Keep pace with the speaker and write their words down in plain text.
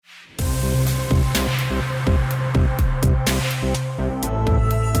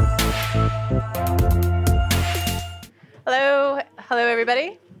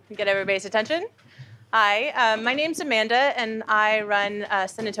everybody. Get everybody's attention. Hi, my name's Amanda, and I run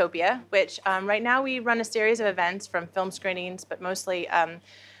Cinetopia, which right now we run a series of events from film screenings, but mostly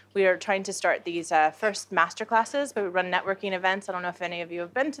we are trying to start these first master classes, but we run networking events. I don't know if any of you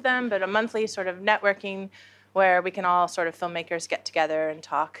have been to them, but a monthly sort of networking where we can all sort of filmmakers get together and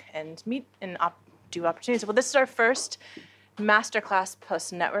talk and meet and do opportunities. Well, this is our first masterclass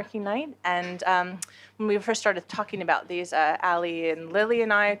plus networking night, and when we first started talking about these, Ali and Lily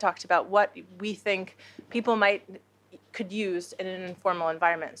and I talked about what we think people could use in an informal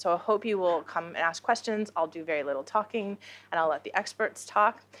environment. So I hope you will come and ask questions. I'll do very little talking, and I'll let the experts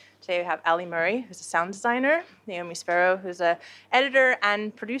talk. Today we have Ali Murray, who's a sound designer, Naomi Sparrow, who's an editor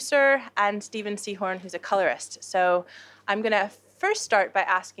and producer, and Stephen Seahorn, who's a colorist. So I'm going to first start by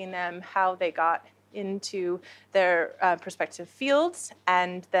asking them how they got into their respective fields,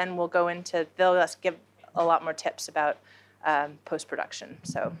 and then we'll go into, they'll just give a lot more tips about post-production.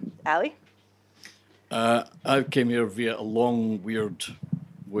 So, Ali? I came here via a long, weird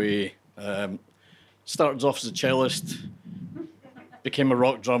way. Started off as a cellist, became a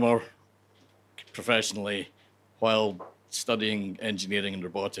rock drummer professionally while studying engineering and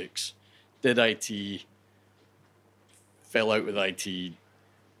robotics. Did IT, fell out with IT,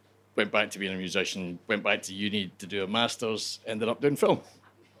 went back to being a musician, went back to uni to do a master's, ended up doing film.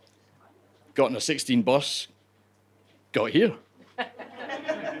 Got on a 16 bus, got here.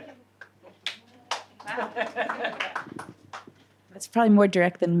 That's probably more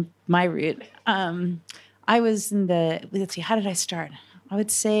direct than my route. I was in let's see, how did I start? I would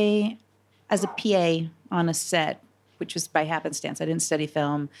say as a PA on a set, which was by happenstance. I didn't study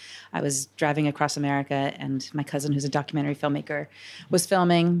film. I was driving across America, and my cousin, who's a documentary filmmaker, was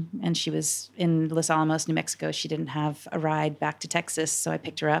filming, and she was in Los Alamos, New Mexico. She didn't have a ride back to Texas, so I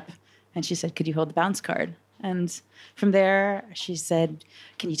picked her up, and she said, "Could you hold the bounce card?" And from there, she said,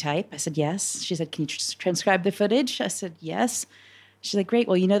 "Can you type?" I said, "Yes." She said, "Can you transcribe the footage?" I said, "Yes." She's like, "Great,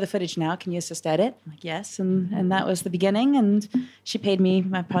 well, you know the footage now. Can you assist edit?" I'm like, "Yes." And that was the beginning, and she paid me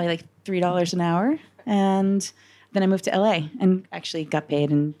probably like $3 an hour, and then I moved to LA and actually got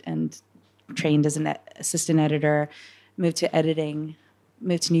paid and trained as an assistant editor, moved to editing,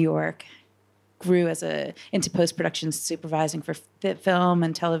 moved to New York, grew into post-production supervising for film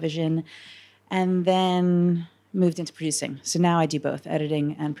and television, and then moved into producing. So now I do both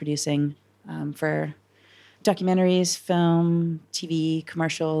editing and producing for documentaries, film, TV,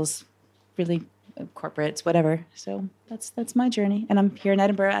 commercials, really corporates, whatever. So that's my journey. And I'm here in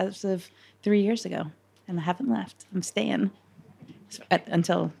Edinburgh as of 3 years ago. And I haven't left. I'm staying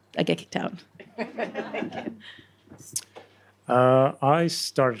until I get kicked out. I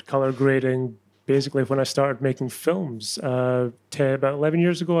started color grading basically when I started making films. About 11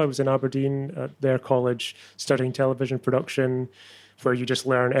 years ago, I was in Aberdeen at their college studying television production, where you just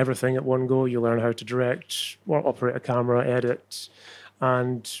learn everything at one go. You learn how to direct, or operate a camera, edit.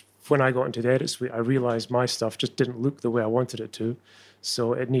 And when I got into the edit suite, I realized my stuff just didn't look the way I wanted it to.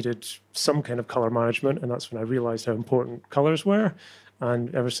 So it needed some kind of color management, and that's when I realized how important colors were. And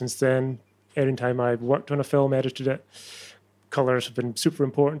ever since then, every time I've worked on a film, edited it, colors have been super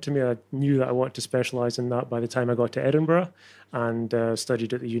important to me. I knew that I wanted to specialize in that by the time I got to Edinburgh, and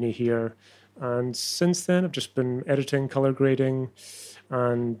studied at the uni here. And since then, I've just been editing, color grading,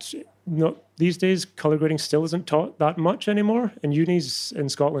 and these days, color grading still isn't taught that much anymore in unis in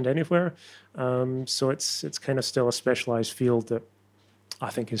Scotland anywhere. So it's kind of still a specialized field that I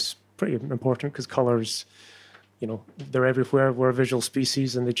think is pretty important, because colors, they're everywhere. We're a visual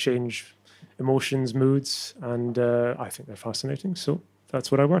species, and they change emotions, moods, and I think they're fascinating. So that's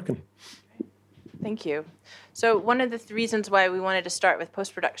what I work in. Thank you. So one of the reasons why we wanted to start with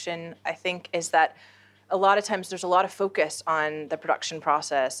post-production, I think, is that a lot of times there's a lot of focus on the production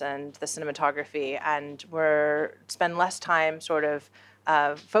process and the cinematography, and we spend less time sort of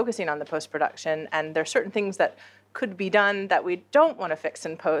focusing on the post-production, and there are certain things that could be done that we don't want to fix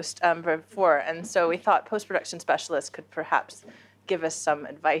in post before. And so we thought post-production specialists could perhaps give us some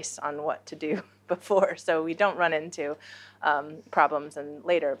advice on what to do before, so we don't run into problems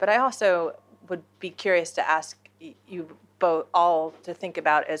later. But I also would be curious to ask you both all to think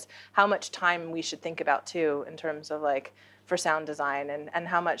about is how much time we should think about too, in terms of like for sound design, and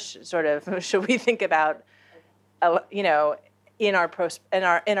how much sort of should we think about, in our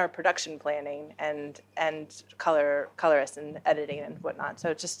production planning and colorists and editing and whatnot. So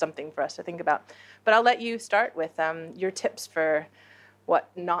it's just something for us to think about. But I'll let you start with your tips for what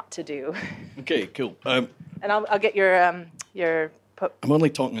not to do. Okay, cool. And I'll get your. I'm only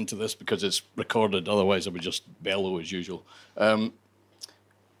talking into this because it's recorded. Otherwise, I would just bellow as usual.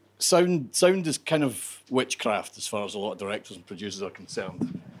 sound is kind of witchcraft as far as a lot of directors and producers are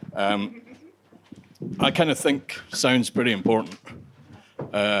concerned. I kind of think sound's pretty important.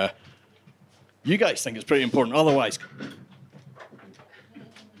 You guys think it's pretty important, otherwise.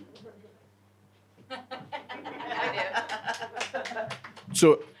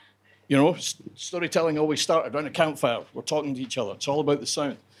 So, you know, storytelling always started around a campfire. We're talking to each other. It's all about the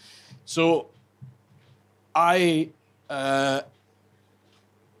sound. So, I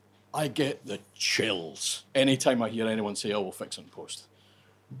get the chills anytime I hear anyone say, "Oh, we'll fix it in post."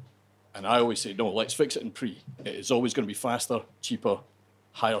 And I always say, "No, let's fix it in pre. It is always going to be faster, cheaper,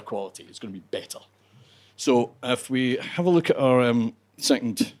 higher quality. It's going to be better." So, if we have a look at our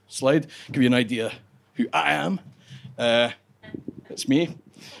second slide, give you an idea who I am. It's me.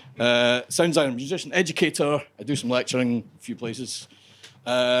 Sound designer, musician, educator. I do some lecturing a few places.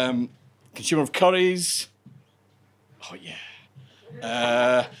 Consumer of curries. Oh,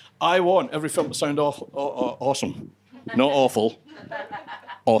 yeah. I want every film to sound awesome. Not awful.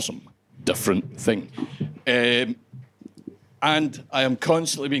 Awesome. Different thing. And I am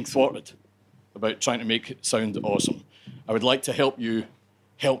constantly being thwarted about trying to make it sound awesome. I would like to help you,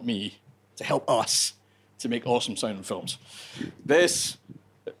 help me, to help us to make awesome sounding films. This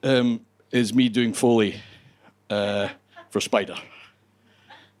is me doing Foley for Spider.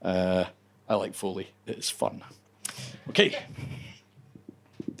 I like Foley. It's fun. Okay.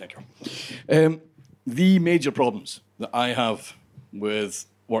 Thank you. The major problems that I have with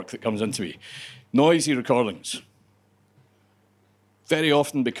work that comes into me. Noisy recordings. Very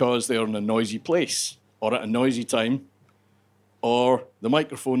often because they are in a noisy place or at a noisy time or the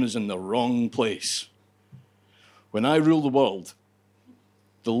microphone is in the wrong place. When I rule the world,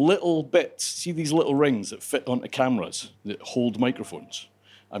 the little bits, see these little rings that fit onto cameras that hold microphones?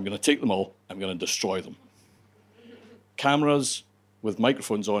 I'm going to take them all, I'm going to destroy them. Cameras with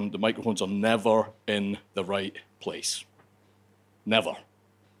microphones on, the microphones are never in the right place. Never.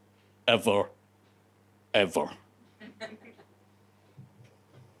 Ever. Ever.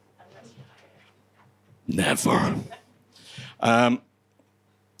 Never. Other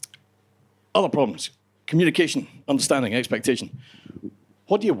problems. Communication, understanding, expectation.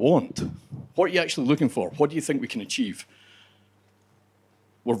 What do you want? What are you actually looking for? What do you think we can achieve?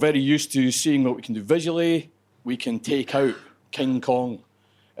 We're very used to seeing what we can do visually. We can take out King Kong.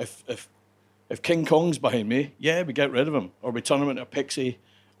 If King Kong's behind me, yeah, we get rid of him. Or we turn him into a pixie.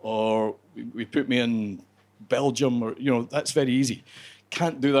 Or we put me in Belgium. Or, you know, that's very easy.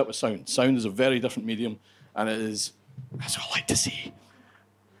 Can't do that with sound. Sound is a very different medium. And it is, that's what I like to see.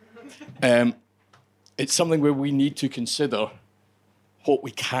 It's something where we need to consider what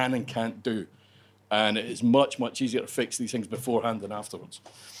we can and can't do. And it is much, much easier to fix these things beforehand than afterwards.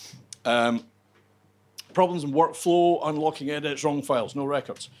 Problems in workflow, unlocking edits, wrong files, no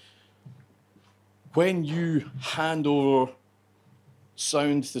records. When you hand over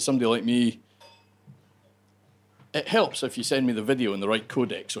sound to somebody like me, it helps if you send me the video in the right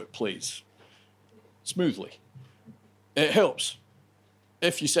codec so it plays smoothly. It helps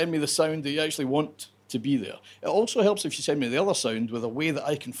if you send me the sound that you actually want to be there. It also helps if you send me the other sound with a way that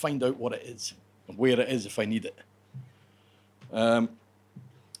I can find out what it is and where it is if I need it.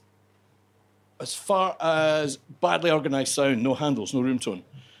 As far as badly organized sound, no handles, no room tone.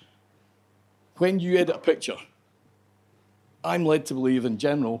 When you edit a picture, I'm led to believe in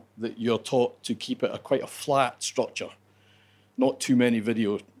general that you're taught to keep it quite a flat structure, not too many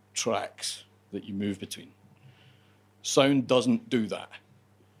video tracks that you move between. Sound doesn't do that.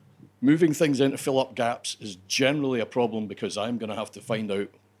 Moving things in to fill up gaps is generally a problem because I'm going to have to find out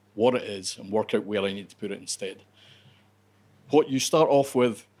what it is and work out where I need to put it instead. What you start off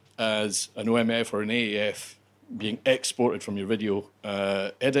with as an OMF or an AAF being exported from your video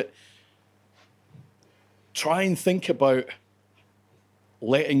edit, try and think about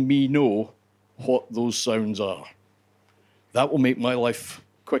letting me know what those sounds are. That will make my life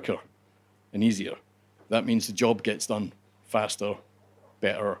quicker and easier. That means the job gets done faster,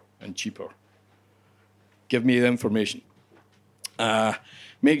 better, and cheaper. Give me the information.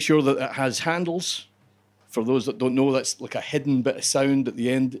 Make sure that it has handles. For those that don't know, that's like a hidden bit of sound at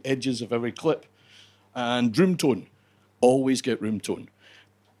the edges of every clip. And room tone. Always get room tone.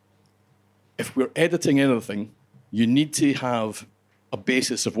 If we're editing anything, you need to have a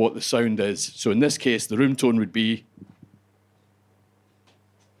basis of what the sound is. So in this case, the room tone would be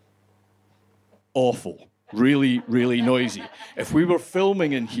awful. Really, really noisy. If we were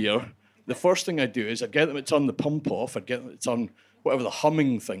filming in here, the first thing I'd do is I'd get them to turn the pump off, I'd get them to turn whatever the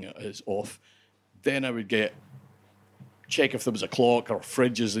humming thing is off, then I would check if there was a clock or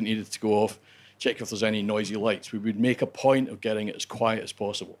fridges that needed to go off, check if there's any noisy lights. We would make a point of getting it as quiet as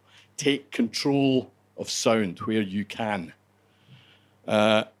possible. Take control of sound where you can.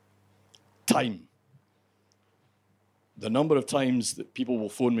 Time. The number of times that people will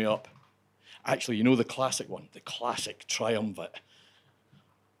phone me up. Actually, you know the classic one, the classic triumvirate.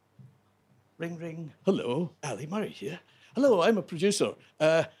 Ring, ring. Hello, Ali Murray here. Hello, I'm a producer.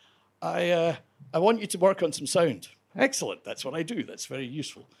 I want you to work on some sound. Excellent, that's what I do. That's very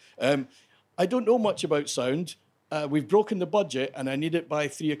useful. I don't know much about sound. We've broken the budget and I need it by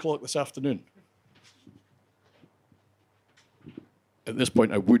 3 o'clock this afternoon. At this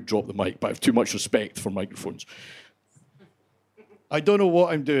point, I would drop the mic, but I have too much respect for microphones. I don't know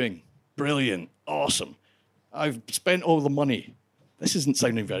what I'm doing. Brilliant, awesome. I've spent all the money. This isn't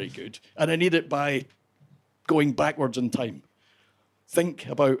sounding very good. And I need it by going backwards in time. Think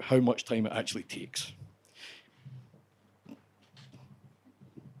about how much time it actually takes.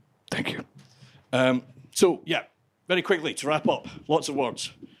 Thank you. So, yeah, very quickly, to wrap up, lots of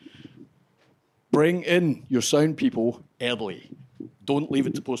words. Bring in your sound people early. Don't leave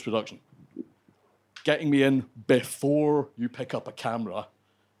it to post-production. Getting me in before you pick up a camera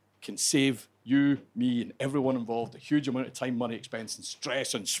can save you, me, and everyone involved a huge amount of time, money, expense, and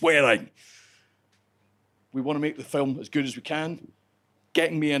stress and swearing. We want to make the film as good as we can.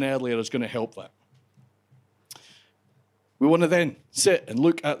 Getting me in earlier is going to help that. We want to then sit and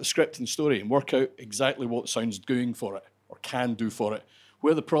look at the script and story and work out exactly what the sound's doing for it or can do for it,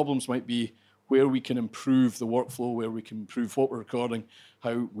 where the problems might be, where we can improve the workflow, where we can improve what we're recording,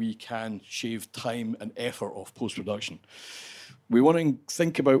 how we can shave time and effort off post-production. We want to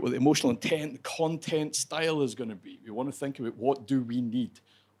think about what the emotional intent, the content style is going to be. We want to think about what do we need?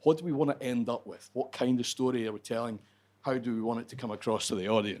 What do we want to end up with? What kind of story are we telling? How do we want it to come across to the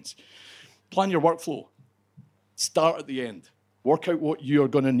audience? Plan your workflow. Start at the end. Work out what you're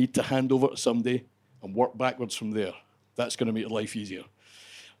going to need to hand over to somebody and work backwards from there. That's going to make your life easier.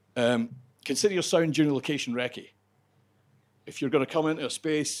 Consider your sound during location recce. If you're going to come into a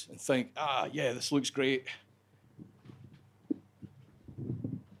space and think, yeah, this looks great.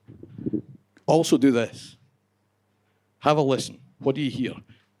 Also do this. Have a listen. What do you hear?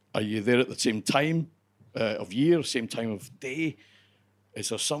 Are you there at the same time of year, same time of day? Is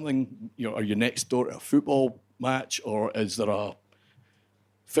there something, are you next door to a football match, or is there a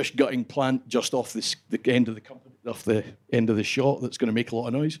fish gutting plant just off the end of the end of the shot that's going to make a lot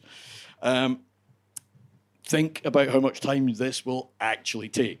of noise? Think about how much time this will actually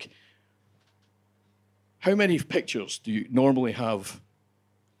take. How many pictures do you normally have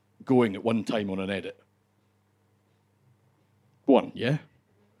going at one time on an edit? One, yeah?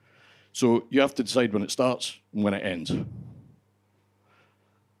 So you have to decide when it starts and when it ends.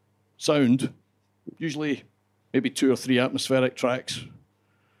 Sound, usually maybe 2 or 3 atmospheric tracks,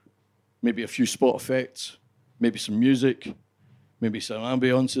 maybe a few spot effects, maybe some music, maybe some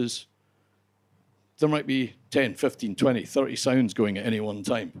ambiances. There might be 10, 15, 20, 30 sounds going at any one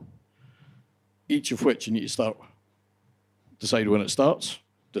time, each of which you need to decide when it starts.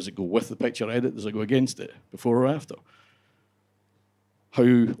 Does it go with the picture edit? Does it go against it, before or after? How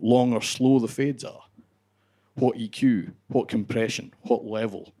long or slow the fades are, what EQ, what compression, what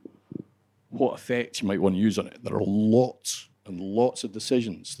level, what effects you might want to use on it. There are lots and lots of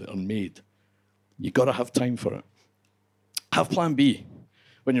decisions that are made. You've got to have time for it. Have plan B.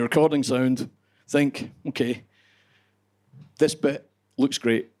 When you're recording sound, think, okay, this bit looks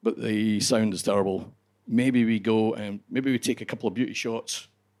great, but the sound is terrible. Maybe we go and maybe we take a couple of beauty shots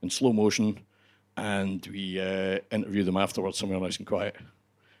in slow motion and we interview them afterwards somewhere nice and quiet.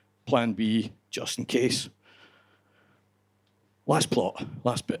 Plan B, just in case. Last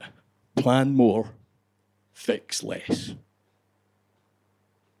bit. Plan more, fix less.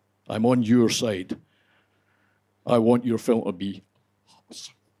 I'm on your side. I want your film to be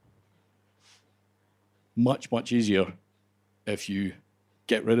much, much easier if you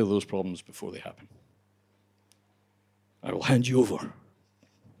get rid of those problems before they happen. I will hand you over.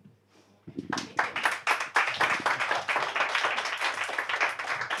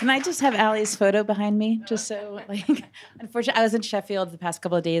 Can I just have Ali's photo behind me? Just so, unfortunately, I was in Sheffield the past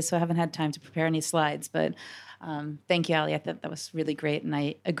couple of days, so I haven't had time to prepare any slides. But thank you, Ali. I thought that was really great, and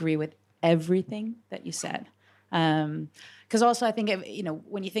I agree with everything that you said. Because also, I think,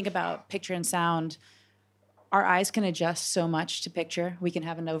 when you think about picture and sound, our eyes can adjust so much to picture. We can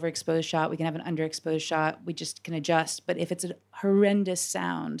have an overexposed shot. We can have an underexposed shot. We just can adjust. But if it's a horrendous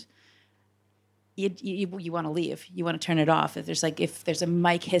sound, you want to leave. You want to turn it off. If there's a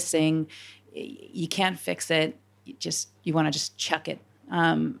mic hissing, you can't fix it. You want to just chuck it,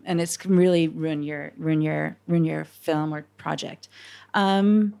 and it can really ruin your film or project.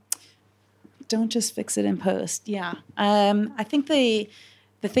 Don't just fix it in post. Yeah. I think the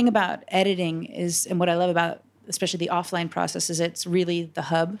thing about editing is, and what I love about especially the offline process, is it's really the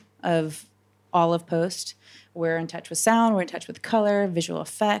hub of all of post. We're in touch with sound, we're in touch with color, visual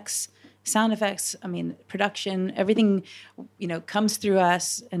effects, sound effects. I mean, production, everything, comes through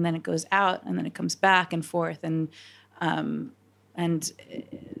us, and then it goes out, and then it comes back and forth. And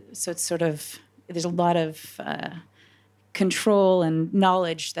so it's sort of, there's a lot of control and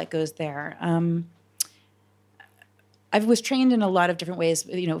knowledge that goes there. I was trained in a lot of different ways,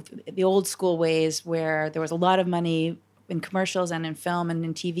 the old school ways where there was a lot of money in commercials and in film and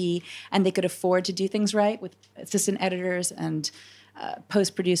in TV, and they could afford to do things right with assistant editors and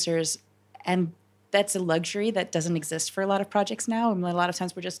post producers. And that's a luxury that doesn't exist for a lot of projects now. I mean, a lot of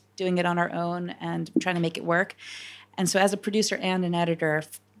times we're just doing it on our own and trying to make it work. And so as a producer and an editor,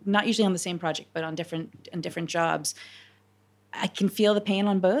 not usually on the same project, but on different jobs, I can feel the pain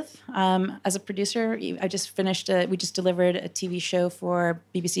on both. As a producer, we just delivered a TV show for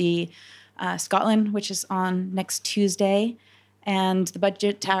BBC Scotland, which is on next Tuesday. And the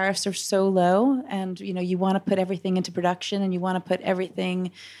budget tariffs are so low, and you want to put everything into production, and you want to put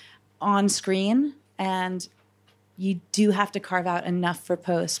everything on screen, and you do have to carve out enough for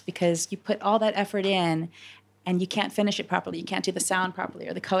post, because you put all that effort in, and you can't finish it properly. You can't do the sound properly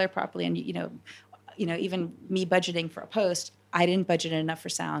or the color properly, and even me budgeting for a post, I didn't budget enough for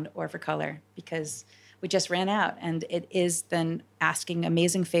sound or for color because we just ran out. And it is then asking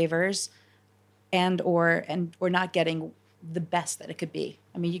amazing favors or not getting the best that it could be.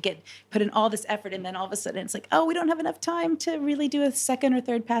 I mean, you put in all this effort, and then all of a sudden it's like, oh, we don't have enough time to really do a second or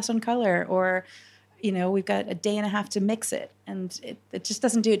third pass on color, or we've got a day and a half to mix it. And it just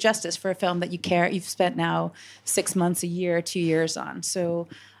doesn't do it justice for a film that you've spent now 6 months, a year, 2 years on. So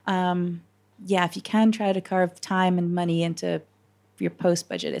if you can try to carve time and money into your post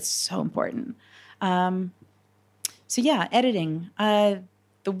budget, it's so important. Editing.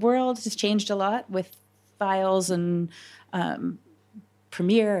 The world has changed a lot with files and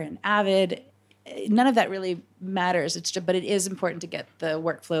Premiere and Avid. None of that really matters. But it is important to get the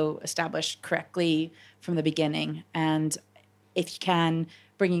workflow established correctly from the beginning. And if you can,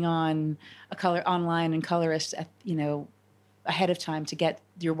 bringing on a color online and colorist ahead of time to get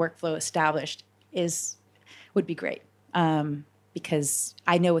your workflow established would be great. Because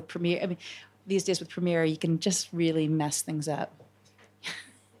I know with Premiere, these days with Premiere, you can just really mess things up.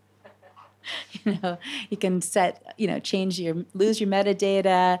 You can lose your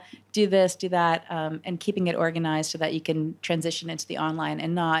metadata, do this, do that, and keeping it organized so that you can transition into the online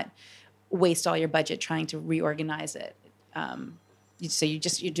and not waste all your budget trying to reorganize it. So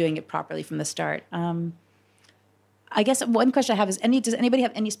you're doing it properly from the start. I guess one question I have is, does anybody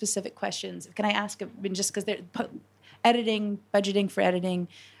have any specific questions? Can I ask, just because they're editing, budgeting for editing,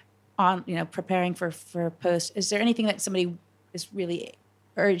 on preparing for post, is there anything that somebody is really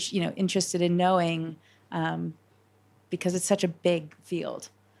interested in knowing, because it's such a big field?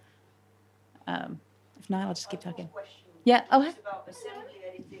 If not, I'll just keep talking. Yeah. Oh. About assembly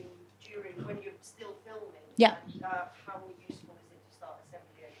editing when you're still filming. Yeah. And, how useful is it to start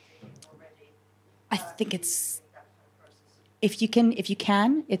assembly editing already? I think it's, if you can,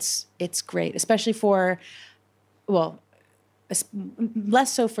 it's great, especially for,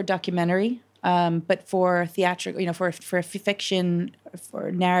 less so for documentary, but for theatrical, for fiction,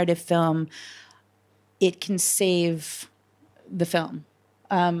 for narrative film, it can save the film.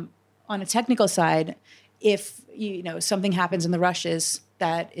 On a technical side, if something happens in the rushes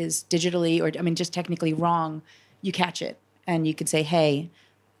that is digitally just technically wrong, you catch it and you can say, hey,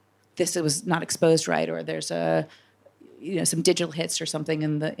 this was not exposed right, or there's some digital hits or something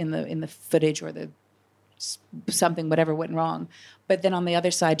in the footage, or something, whatever went wrong. But then on the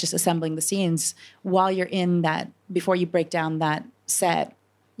other side, just assembling the scenes while you're in that, before you break down that set,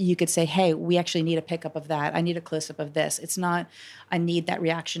 you could say, hey, we actually need a pickup of that. I need a close-up of this. It's not, I need that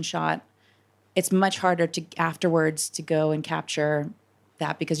reaction shot. It's much harder afterwards to go and capture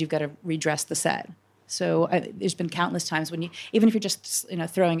that, because you've got to redress the set. So there's been countless times when even if you're just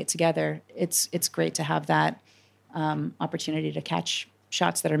throwing it together, it's great to have that opportunity to catch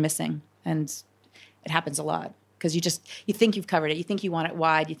shots that are missing. And it happens a lot, because you think you've covered it. You think you want it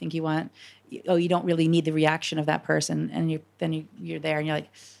wide. You think you don't really need the reaction of that person. And you're there and you're like,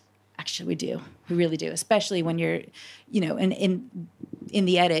 actually we do. We really do. Especially when you're, in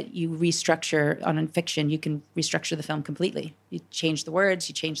the edit, you restructure on fiction, you can restructure the film completely. You change the words,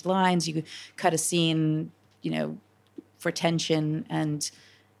 you change the lines, you cut a scene, for tension. And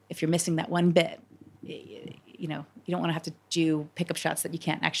if you're missing that one bit, you don't want to have to do pickup shots that you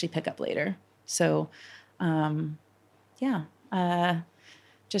can't actually pick up later. So,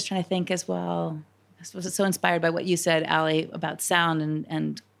 just trying to think as well. I was so inspired by what you said, Ali, about sound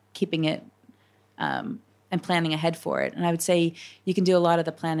and keeping it and planning ahead for it. And I would say you can do a lot of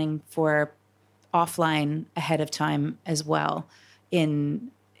the planning for offline ahead of time as well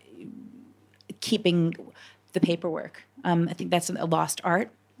in keeping the paperwork. I think that's a lost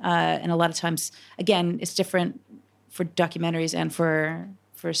art. And a lot of times, again, it's different for documentaries and for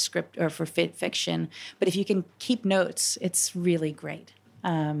script or for fiction. But if you can keep notes, it's really great.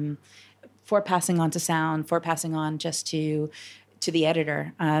 For passing on to sound, for passing on just to the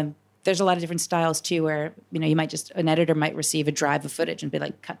editor. There's a lot of different styles too, where an editor might receive a drive of footage and be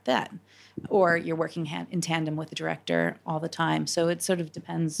like, cut that, or you're working in tandem with the director all the time. So it sort of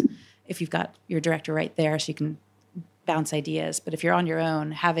depends if you've got your director right there, so you can bounce ideas. But if you're on your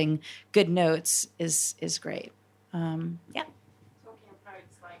own, having good notes is great. Yeah. Talking of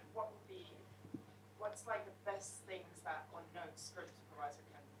notes, like what's like the best things that on notes script supervisor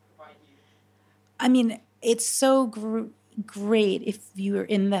can provide you? I mean, it's so great if you're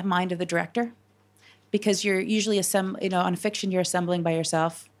in the mind of the director, because you're usually on fiction, you're assembling by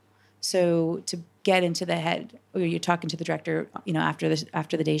yourself. So to get into the head, or you're talking to the director, after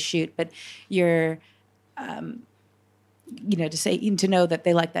the day's shoot, but you're, to know that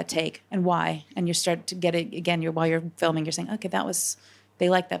they like that take and why, and you start to get it again. While you're filming, you're saying, okay, they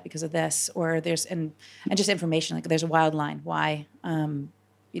like that because of this, or there's and just information, like there's a wild line why,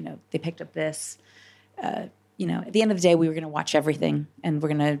 they picked up this. At the end of the day, we were going to watch everything and we're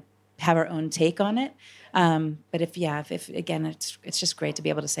going to have our own take on it. But if again, it's just great to be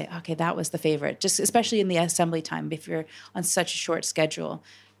able to say, okay, that was the favorite, just especially in the assembly time, if you're on such a short schedule,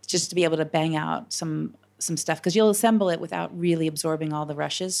 just to be able to bang out some stuff, because you'll assemble it without really absorbing all the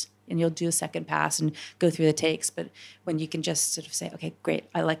rushes, and you'll do a second pass and go through the takes. But when you can just sort of say, okay, great,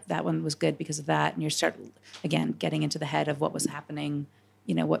 I like that one was good because of that, and you start again getting into the head of what was happening,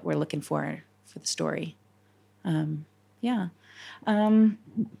 what we're looking for the story. Yeah. And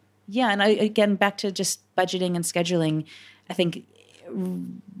again, back to just budgeting and scheduling, I think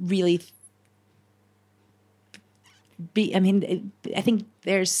really I think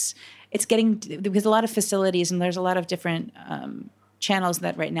it's getting, because a lot of facilities and there's a lot of different channels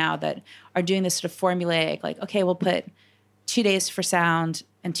that right now that are doing this sort of formulaic, like, okay, we'll put 2 days for sound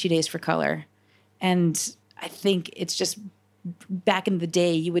and 2 days for color. And I think it's just, back in the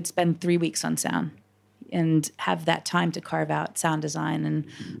day, you would spend 3 weeks on sound and have that time to carve out sound design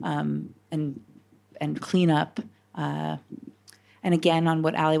and clean up. And again, on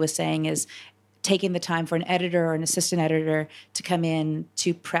what Ali was saying, is taking the time for an editor or an assistant editor to come in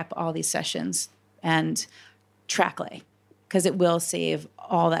to prep all these sessions and track lay, because it will save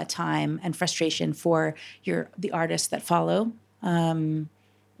all that time and frustration for the artists that follow.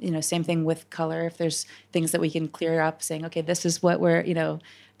 Same thing with color. If there's things that we can clear up, saying, okay, this is what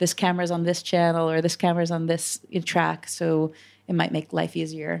this camera's on this channel or this camera's on this track, so it might make life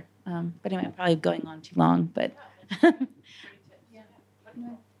easier. But anyway, I'm probably going on too long, but. Yeah.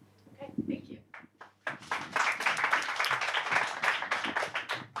 Okay, thank you.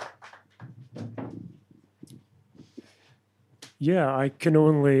 Yeah, I can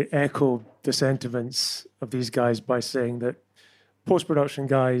only echo the sentiments of these guys by saying that post-production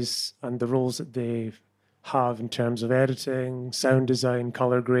guys and the roles that they have in terms of editing, sound design,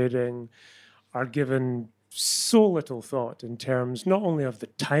 color grading are given so little thought in terms not only of the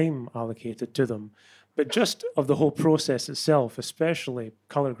time allocated to them, but just of the whole process itself, especially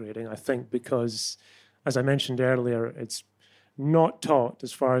color grading, I think, because, as I mentioned earlier, it's not taught,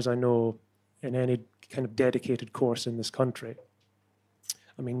 as far as I know, in any kind of dedicated course in this country.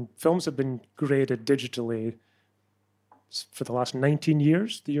 I mean, films have been graded digitally for the last 19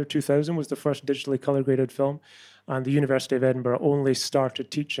 years. The year 2000 was the first digitally color graded film, and the University of Edinburgh only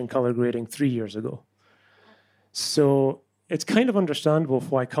started teaching color grading 3 years ago. So it's kind of understandable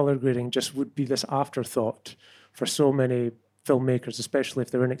why color grading just would be this afterthought for so many filmmakers, especially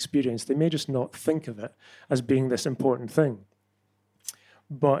if they're inexperienced. They may just not think of it as being this important thing.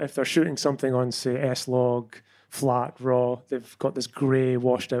 But if they're shooting something on, say, S-Log, flat, raw, they've got this grey,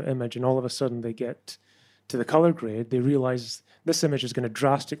 washed-out image, and all of a sudden they get to the color grade, they realize this image is going to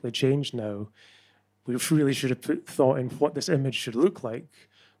drastically change now. We really should have put thought in what this image should look like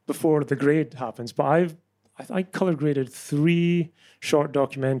before the grade happens. But I color graded 3 short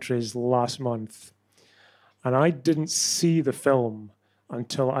documentaries last month, and I didn't see the film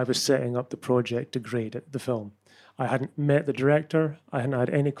until I was setting up the project to grade the film. I hadn't met the director. I hadn't had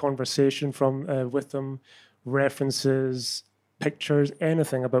any conversation with them, references, pictures,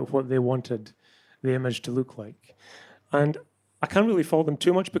 anything about what they wanted the image to look like. And I can't really fault them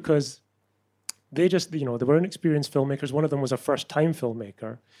too much, because they just, they were inexperienced filmmakers. One of them was a first-time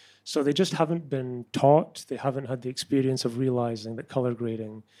filmmaker. So they just haven't been taught, they haven't had the experience of realizing that color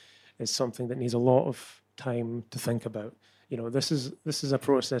grading is something that needs a lot of time to think about. This is a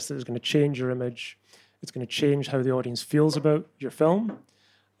process that is going to change your image. It's going to change how the audience feels about your film.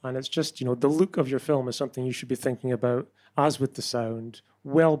 And it's just, the look of your film is something you should be thinking about, as with the sound,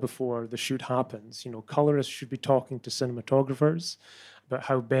 well before the shoot happens. Colorists should be talking to cinematographers about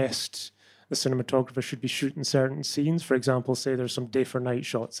how best the cinematographer should be shooting certain scenes. For example, say there's some day for night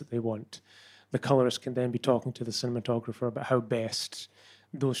shots that they want. The colorist can then be talking to the cinematographer about how best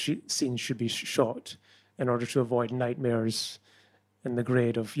those scenes should be shot in order to avoid nightmares in the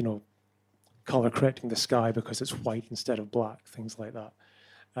grade of, color correcting the sky because it's white instead of black, things like that.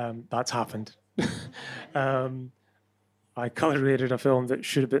 That's happened. I color graded a film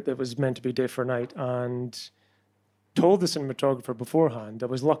that was meant to be day for night and told the cinematographer beforehand. I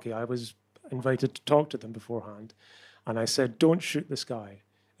was lucky. I was invited to talk to them beforehand. And I said, don't shoot the sky.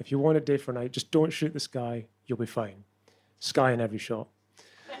 If you want a day for night, just don't shoot the sky. You'll be fine. Sky in every shot.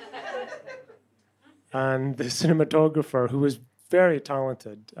 And the cinematographer, who was very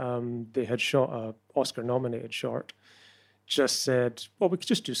talented, they had shot an Oscar-nominated short, just said, well, we could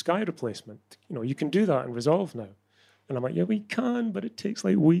just do sky replacement. You can do that in Resolve now. And I'm like, yeah, we can, but it takes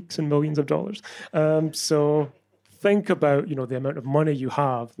like weeks and millions of dollars. So think about, the amount of money you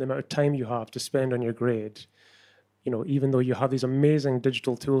have, the amount of time you have to spend on your grade. Even though you have these amazing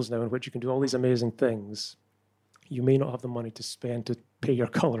digital tools now in which you can do all these amazing things, you may not have the money to spend to pay your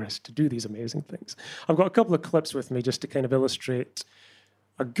colorist to do these amazing things. I've got a couple of clips with me just to kind of illustrate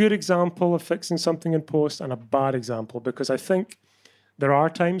a good example of fixing something in post and a bad example, because I think there are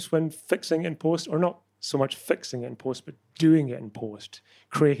times when fixing it in post, or not so much fixing it in post, but doing it in post,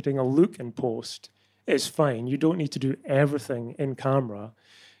 creating a look in post is fine. You don't need to do everything in camera.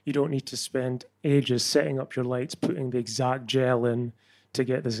 You don't need to spend ages setting up your lights, putting the exact gel in to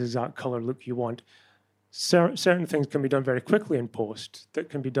get this exact color look you want. Certain things can be done very quickly in post that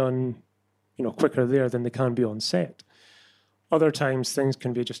can be done, quicker there than they can be on set. Other times, things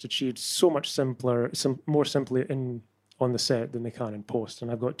can be just achieved so much more simply on the set than they can in post.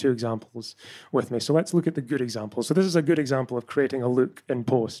 And I've got two examples with me. So let's look at the good example. So this is a good example of creating a look in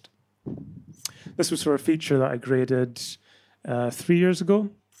post. This was for a feature that I graded 3 years ago.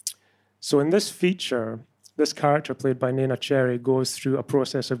 So in this feature, this character played by Neneh Cherry goes through a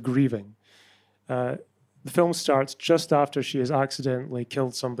process of grieving. The film starts just after she has accidentally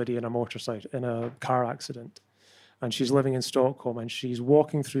killed somebody in a car accident. And she's living in Stockholm, and she's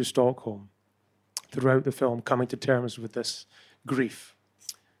walking through Stockholm throughout the film, coming to terms with this grief.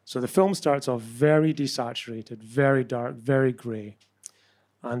 So the film starts off very desaturated, very dark, very grey.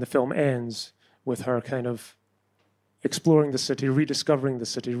 And the film ends with her kind of exploring the city, rediscovering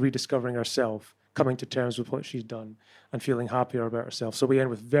herself, coming to terms with what she's done, and feeling happier about herself. So we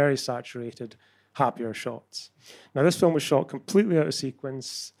end with very saturated, happier shots. Now, this film was shot completely out of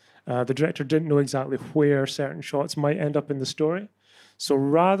sequence. The director didn't know exactly where certain shots might end up in the story. So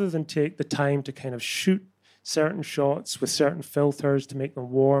rather than take the time to kind of shoot certain shots with certain filters to make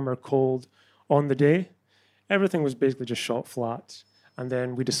them warm or cold on the day, everything was basically just shot flat. And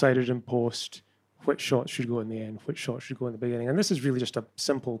then we decided in post which shots should go in the end, which shots should go in the beginning. And this is really just a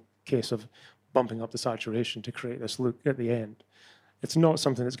simple case of bumping up the saturation to create this look at the end. It's not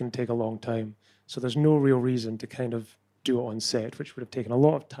something that's going to take a long time. So there's no real reason to kind of do it on set, which would have taken a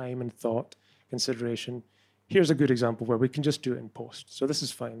lot of time and thought, consideration. Here's a good example where we can just do it in post. So this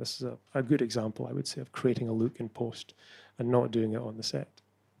is fine. This is a good example, I would say, of creating a look in post and not doing it on the set.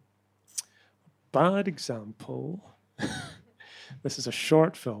 Bad example. This is a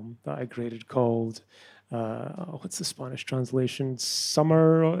short film that I graded called, what's the Spanish translation?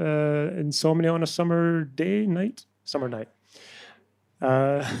 Insomnia on a Summer Night.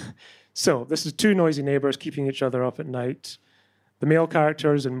 So this is two noisy neighbors keeping each other up at night. The male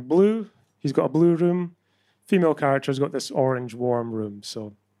character is in blue. He's got a blue room. Female character's got this orange warm room.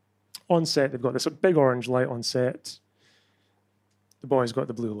 So on set, they've got this big orange light on set. The boy's got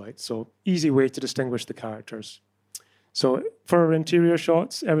the blue light. So easy way to distinguish the characters. So for interior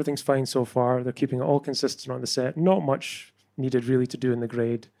shots, everything's fine so far. They're keeping it all consistent on the set. Not much needed really to do in the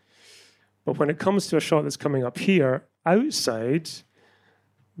grade. But when it comes to a shot that's coming up here, outside,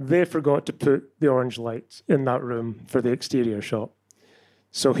 they forgot to put the orange light in that room for the exterior shot.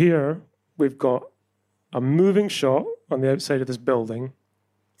 So here, we've got a moving shot on the outside of this building,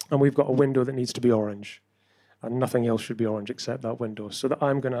 and we've got a window that needs to be orange. And nothing else should be orange except that window. So that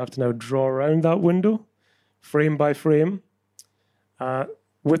I'm going to have to now draw around that window, frame by frame.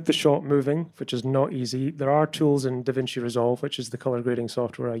 with the shot moving, which is not easy. There are tools in DaVinci Resolve, which is the color grading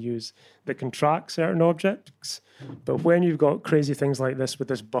software I use, that can track certain objects. But when you've got crazy things like this with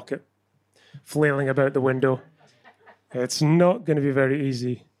this bucket flailing about the window, it's not going to be very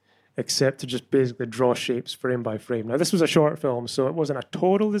easy, except to just basically draw shapes frame by frame. Now, this was a short film, so it wasn't a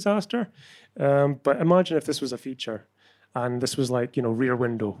total disaster. But imagine if this was a feature, and this was like, Rear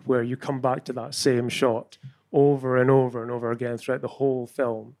Window, where you come back to that same shot over and over and over again throughout the whole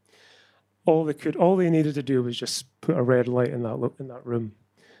film. All they needed to do was just put a red light in that room,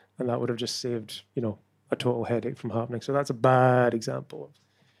 and that would have just saved, a total headache from happening. So that's a bad example of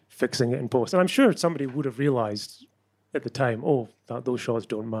fixing it in post. And I'm sure somebody would have realized at the time, those shots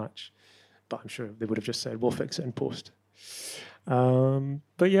don't match. But I'm sure they would have just said, we'll fix it in post.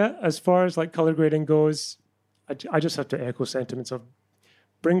 But yeah, as far as like color grading goes, I just have to echo sentiments of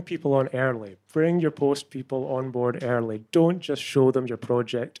bring people on early. Bring your post people on board early. Don't just show them your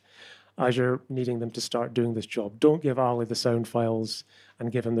project as you're needing them to start doing this job. Don't give Ali the sound files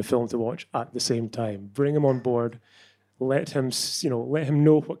and give him the film to watch at the same time. Bring him on board. Let him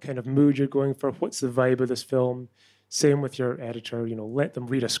know what kind of mood you're going for. What's the vibe of this film? Same with your editor. Let them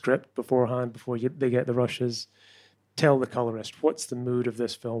read a script beforehand before they get the rushes. Tell the colorist, what's the mood of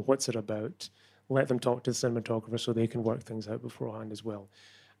this film? What's it about? Let them talk to the cinematographer so they can work things out beforehand as well.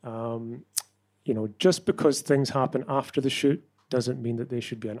 Just because things happen after the shoot doesn't mean that they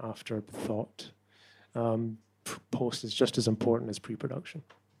should be an afterthought. Post is just as important as pre-production.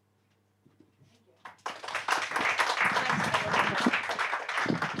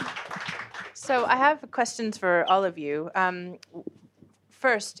 So I have questions for all of you.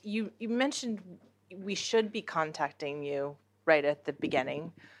 First, you mentioned we should be contacting you right at the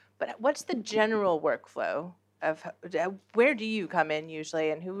beginning. But what's the general workflow of where do you come in usually,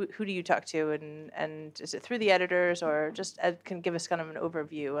 and who do you talk to, and is it through the editors, or just can give us kind of an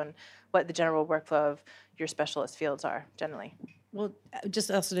overview on what the general workflow of your specialist fields are generally? Well, just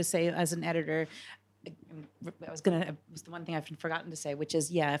also to say, as an editor, it was the one thing I've forgotten to say, which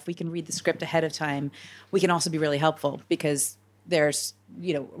is, if we can read the script ahead of time, we can also be really helpful, because there's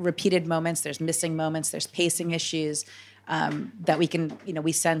repeated moments, there's missing moments, there's pacing issues. That we can,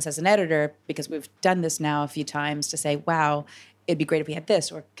 we sense as an editor, because we've done this now a few times, to say, wow, it'd be great if we had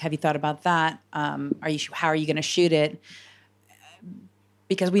this, or have you thought about that? How are you going to shoot it?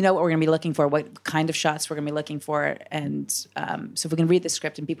 Because we know what we're going to be looking for, what kind of shots we're going to be looking for. And so if we can read the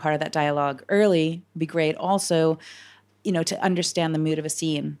script and be part of that dialogue early, it'd be great. Also, to understand the mood of a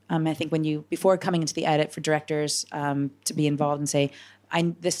scene. I think before coming into the edit for directors, to be involved and say,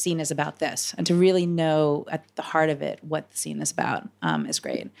 this scene is about this, and to really know at the heart of it what the scene is about is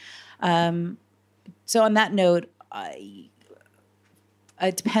great. So on that note,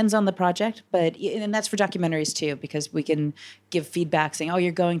 it depends on the project, and that's for documentaries too, because we can give feedback saying,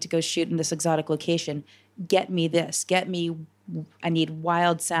 you're going to go shoot in this exotic location. Get me this. I need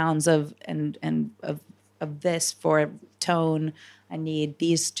wild sounds of this for tone. I need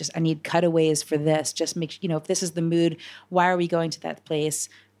cutaways for this. Just make, if this is the mood, why are we going to that place?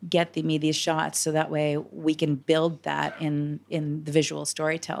 Get me these shots, so that way we can build that in the visual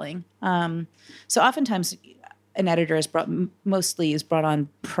storytelling. So oftentimes an editor is brought on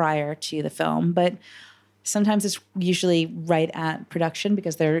prior to the film, but sometimes it's usually right at production,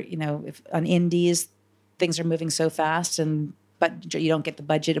 because they're, if on indies, things are moving so fast, but you don't get the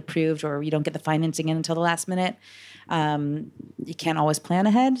budget approved, or you don't get the financing in until the last minute. You can't always plan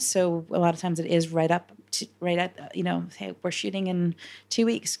ahead, so a lot of times it is right at hey, we're shooting in 2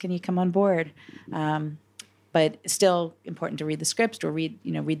 weeks. Can you come on board? But it's still important to read the script, or read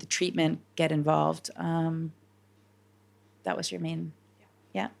the treatment, get involved. That was your main,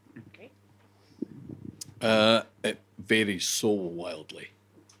 yeah. Great. It varies so wildly.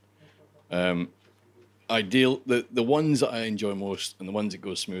 The ones that I enjoy most and the ones that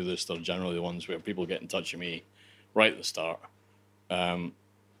go smoothest are generally the ones where people get in touch with me right at the start.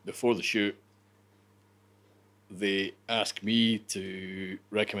 Before the shoot, they ask me to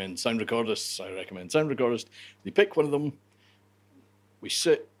recommend sound recordists. I recommend sound recordists. They pick one of them. We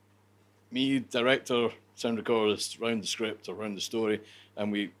sit, me, director, sound recordist, round the script or round the story,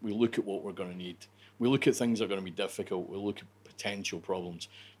 and we look at what we're going to need. We look at things that are going to be difficult. We look at potential problems.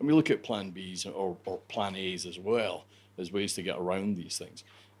 And we look at plan Bs or plan As as well as ways to get around these things.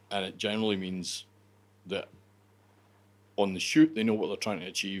 And it generally means that on the shoot, they know what they're trying to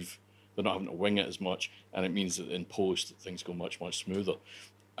achieve. They're not having to wing it as much. And it means that in post, things go much, much smoother.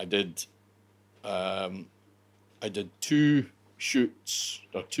 I did 2 shoots,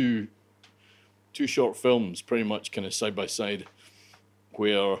 or two short films, pretty much kind of side by side,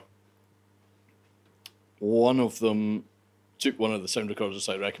 where one of them took one of the sound recorders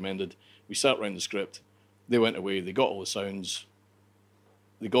I recommended. We sat around the script. They went away. They got all the sounds.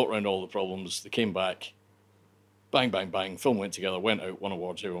 They got around all the problems. They came back. Bang, bang, bang. Film went together, went out, won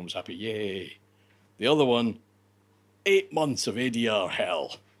awards. Everyone was happy. Yay. The other one, 8 months of ADR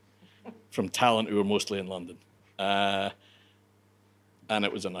hell from talent who were mostly in London. And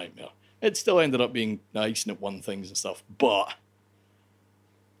it was a nightmare. It still ended up being nice and it won things and stuff. But,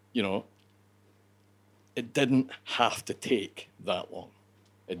 you know, it didn't have to take that long.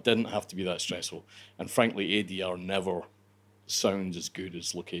 It didn't have to be that stressful. And frankly, ADR never sounds as good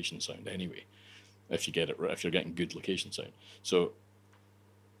as location sound anyway, if you get it right, if you're getting good location sound. So,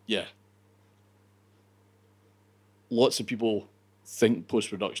 yeah. Lots of people think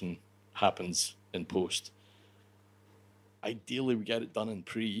post-production happens in post. Ideally, we get it done in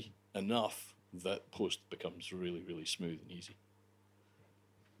pre enough that post becomes really, really smooth and easy.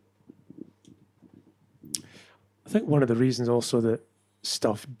 I think one of the reasons also that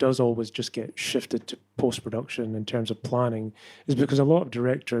stuff does always just get shifted to post-production in terms of planning is because a lot of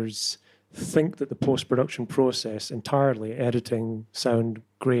directors think that the post-production process entirely, editing, sound,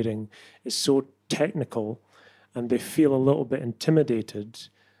 grading, is so technical, and they feel a little bit intimidated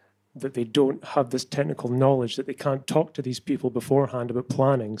that they don't have this technical knowledge, that they can't talk to these people beforehand about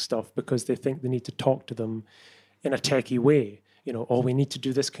planning stuff because they think they need to talk to them in a techie way. You know, oh, we need to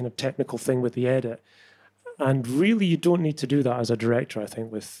do this kind of technical thing with the edit. And really, you don't need to do that as a director, I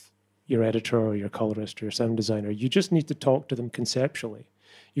think, with your editor or your colorist or your sound designer. You just need to talk to them conceptually.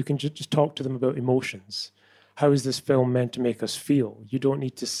 You can just talk to them about emotions. How is this film meant to make us feel? You don't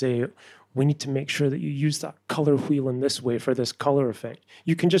need to say, we need to make sure that you use that color wheel in this way for this color effect.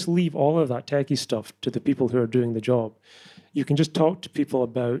 You can just leave all of that techie stuff to the people who are doing the job. You can just talk to people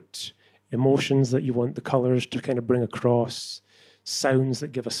about emotions that you want the colors to kind of bring across, sounds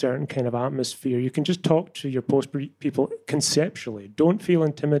that give a certain kind of atmosphere. You can just talk to your post people conceptually. Don't feel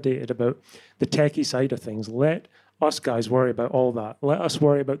intimidated about the techie side of things. Let us guys worry about all that. Let us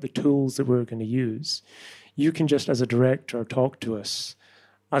worry about the tools that we're going to use. You can just, as a director, talk to us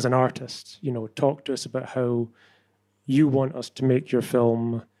as an artist. You know, talk to us about how you want us to make your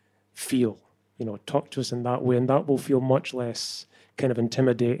film feel. You know, talk to us in that way, and that will feel much less kind of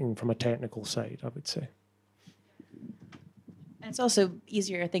intimidating from a technical side, I would say. And it's also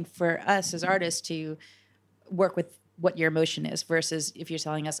easier, I think, for us as artists to work with what your emotion is versus if you're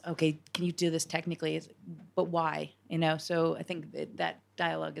telling us, okay, can you do this technically, but why? You know, so I think that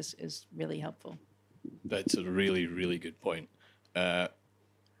dialogue is really helpful. That's a really, really good point. I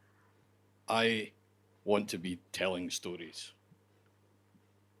want to be telling stories.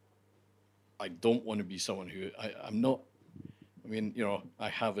 I don't want to be someone who, I'm not, I mean, you know, I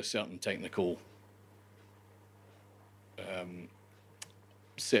have a certain technical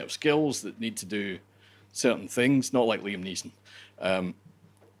set of skills that need to do certain things, not like Liam Neeson. I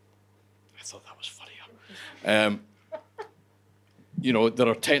thought that was funnier. You know, there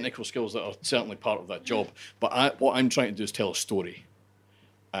are technical skills that are certainly part of that job, but what I'm trying to do is tell a story.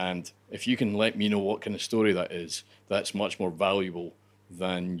 And if you can let me know what kind of story that is, that's much more valuable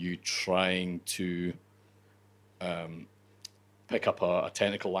than you trying to pick up a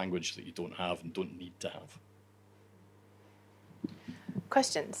technical language that you don't have and don't need to have.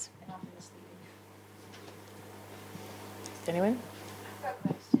 Questions? Anyone? I've got a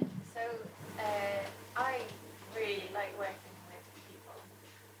question. So, I really like working with people,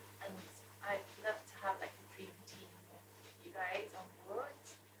 and I'd love to have like a dream team with you guys on board.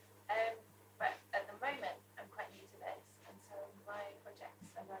 But at the moment, I'm quite new to this, and so my projects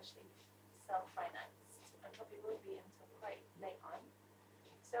are largely self-financed, and probably will be until quite late on.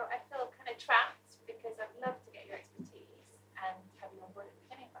 So I feel kind of trapped because I'd love to get your expertise and have you on board at the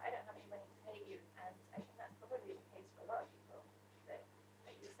beginning, but I don't have any money to pay you, and I think that's probably the case for a lot of people. That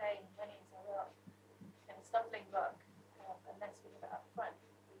you're saying money is a real kind of stumbling block unless we have it up front.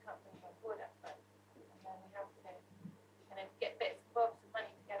 We can't bring them on board up front, and then we have to kind of get bits and bobs of money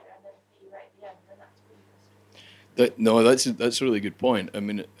together and then pay you right at the end, and that's really frustrating. That's a really good point. I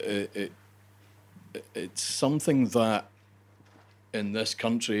mean, it's something that in this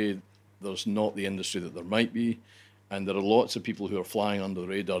country there's not the industry that there might be, and there are lots of people who are flying under the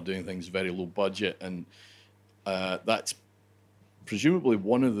radar doing things very low budget, and that's presumably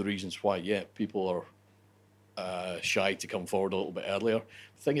one of the reasons why, people are shy to come forward a little bit earlier.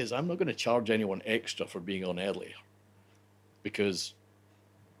 The thing is, I'm not going to charge anyone extra for being on earlier because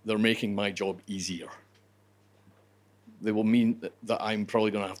they're making my job easier. They will mean that I'm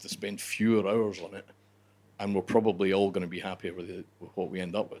probably going to have to spend fewer hours on it, and we're probably all going to be happier with what we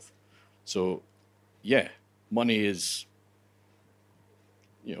end up with. So, money is,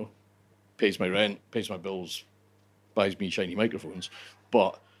 pays my rent, pays my bills, buys me shiny microphones.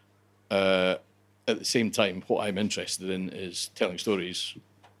 But at the same time, what I'm interested in is telling stories,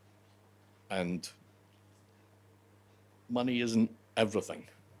 and money isn't everything.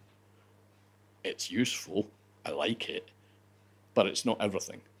 It's useful. I like it, but it's not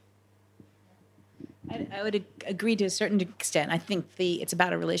everything. I would agree to a certain extent. I think it's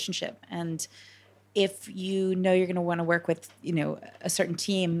about a relationship, and if you know you're going to want to work with a certain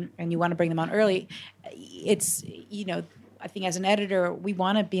team and you want to bring them on early, it's I think as an editor we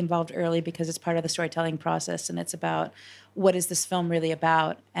want to be involved early because it's part of the storytelling process, and it's about what is this film really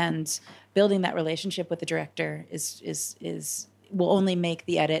about, and building that relationship with the director is will only make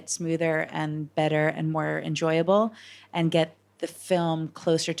the edit smoother and better and more enjoyable, and get the film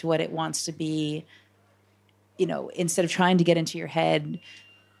closer to what it wants to be. Instead of trying to get into your head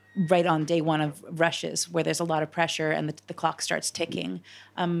right on day one of rushes where there's a lot of pressure and the clock starts ticking.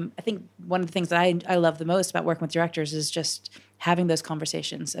 I think one of the things that I love the most about working with directors is just having those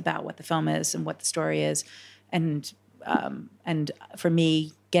conversations about what the film is and what the story is. And for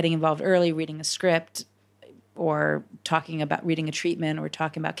me, getting involved early, reading a script or talking about reading a treatment or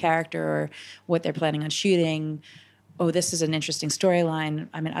talking about character or what they're planning on shooting. Oh, this is an interesting storyline.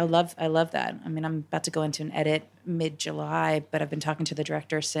 I mean, I love that. I mean, I'm about to go into an edit mid-July, but I've been talking to the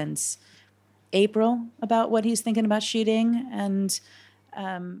director since April about what he's thinking about shooting. And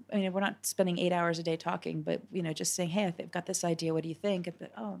we're not spending 8 hours a day talking, but just saying, hey, I've got this idea. What do you think?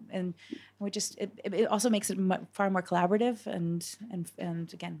 And we just it also makes it far more collaborative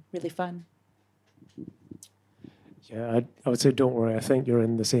and again, really fun. Yeah, I would say don't worry. I think you're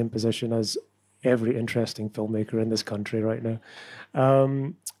in the same position as every interesting filmmaker in this country right now.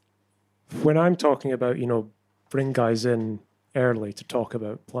 When I'm talking about, bring guys in early to talk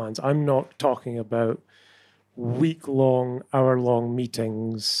about plans, I'm not talking about week-long, hour-long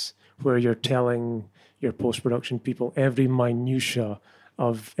meetings where you're telling your post-production people every minutia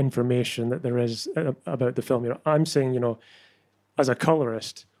of information that there is about the film. I'm saying, as a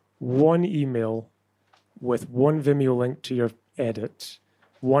colorist, one email with one Vimeo link to your edit,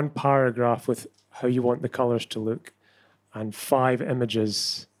 one paragraph with how you want the colors to look, and 5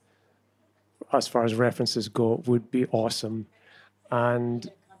 images as far as references go would be awesome.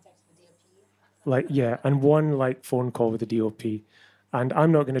 And and one phone call with the DOP. And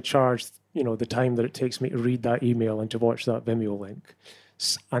I'm not going to charge the time that it takes me to read that email and to watch that Vimeo link.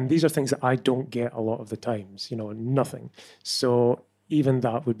 And these are things that I don't get a lot of the times, nothing. So even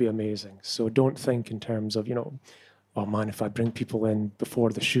that would be amazing. So don't think in terms of, oh man, if I bring people in before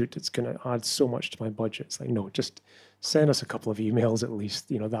the shoot, it's going to add so much to my budget. It's like, no, just send us a couple of emails at least.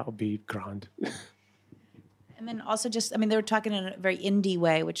 That would be grand. And then also they were talking in a very indie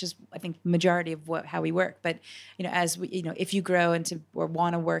way, which is, I think, majority of how we work. But, as we, if you grow into or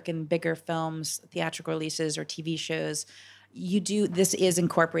want to work in bigger films, theatrical releases or TV shows, this is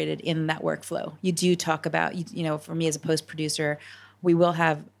incorporated in that workflow. You do talk about, for me as a post-producer, we will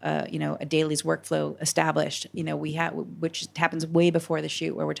have, a dailies workflow established, which happens way before the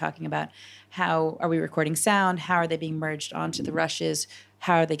shoot, where we're talking about how are we recording sound, how are they being merged onto the rushes,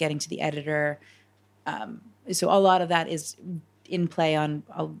 how are they getting to the editor. So a lot of that is in play on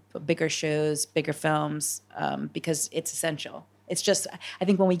bigger shows, bigger films, because it's essential. It's just, I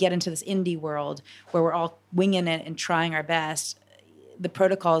think when we get into this indie world where we're all winging it and trying our best, the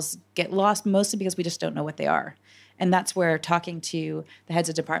protocols get lost mostly because we just don't know what they are. And that's where talking to the heads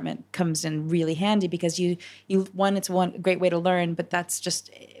of department comes in really handy, because it's one great way to learn, but that's just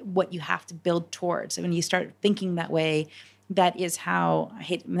what you have to build towards. And when you start thinking that way, that is how,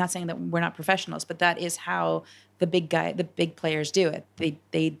 I'm not saying that we're not professionals, but that is how the big players do it.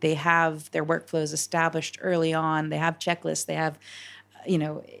 They have their workflows established early on. They have checklists. They have,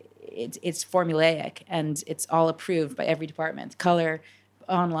 it's formulaic, and it's all approved by every department. Color,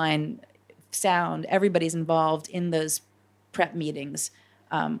 online, sound, everybody's involved in those prep meetings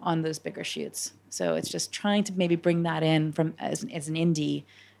on those bigger shoots. So it's just trying to maybe bring that in from as an indie,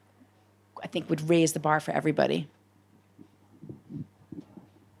 I think would raise the bar for everybody.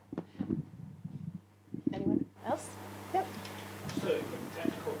 Anyone else? Yep. So, a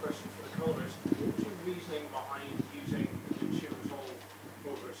technical question for the colorist. What was your reasoning behind using DaVinci Resolve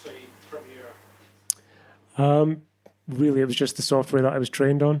over, say, Premiere? Really, it was just the software that I was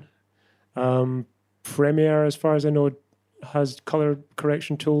trained on. Premiere, as far as I know, has color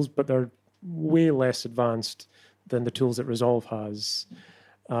correction tools, but they're way less advanced than the tools that Resolve has.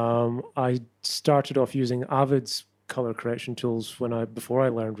 I started off using Avid's color correction tools before I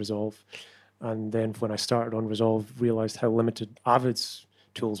learned Resolve, and then when I started on Resolve, realized how limited Avid's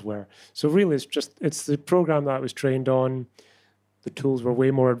tools were. So really, it's the program that I was trained on. The tools were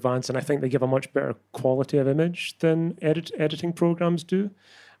way more advanced, and I think they give a much better quality of image than editing programs do.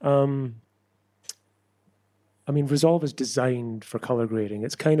 I mean, Resolve is designed for color grading.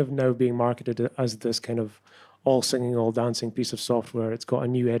 It's kind of now being marketed as this kind of all singing, all dancing piece of software. It's got a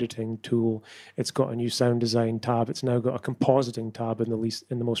new editing tool. It's got a new sound design tab. It's now got a compositing tab in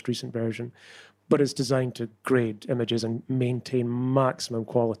the most recent version. But it's designed to grade images and maintain maximum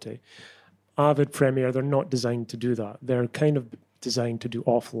quality. Avid, Premiere, they're not designed to do that. They're kind of designed to do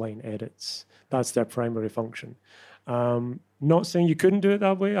offline edits. That's their primary function. Not saying you couldn't do it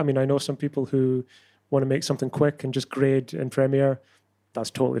that way. I mean, I know some people who want to make something quick and just grade in Premiere. That's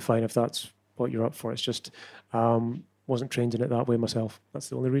totally fine if that's what you're up for. It's just wasn't trained in it that way myself. That's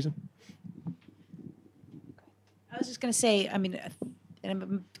the only reason. I was just going to say, I mean,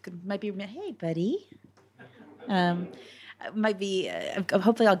 and it might be, hey, buddy. Might be,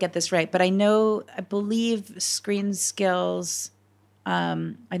 hopefully I'll get this right, but I believe Screen Skills,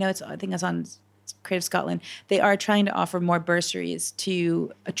 I think it's on Creative Scotland, they are trying to offer more bursaries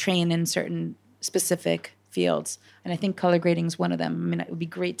to train in certain specific fields. And I think color grading is one of them. I mean, it would be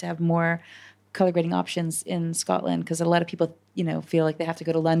great to have more color grading options in Scotland because a lot of people, feel like they have to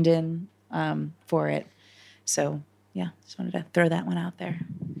go to London for it. So, yeah, just wanted to throw that one out there.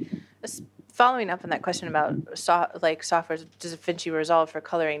 Following up on that question about software, does DaVinci Resolve for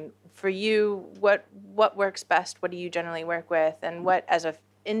coloring, for you, what works best? What do you generally work with? And what, as an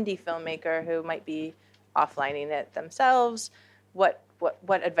indie filmmaker who might be offlining it themselves, what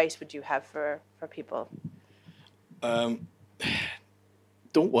advice would you have for people? Don't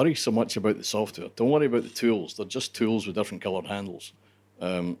worry so much about the software. Don't worry about the tools. They're just tools with different coloured handles.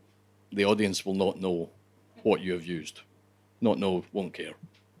 The audience will not know what you have used. Won't care.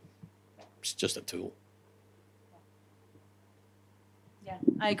 It's just a tool. Yeah,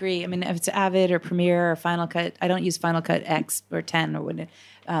 I agree. I mean, if it's Avid or Premiere or Final Cut, I don't use Final Cut X or 10 or whatever.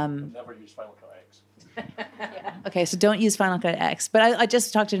 Never use Final Cut X. Yeah. Okay, so don't use Final Cut X. But I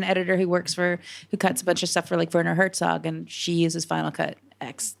just talked to an editor who cuts a bunch of stuff for like Werner Herzog, and she uses Final Cut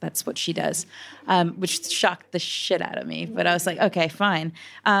X. That's what she does, which shocked the shit out of me. But I was like, okay, fine.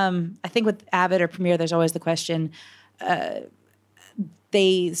 I think with Avid or Premiere, there's always the question.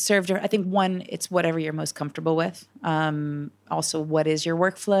 They served, I think, one, it's whatever you're most comfortable with. Also, what is your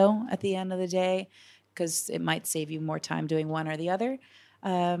workflow at the end of the day? Because it might save you more time doing one or the other.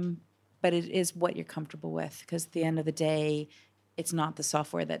 But it is what you're comfortable with. Because at the end of the day, it's not the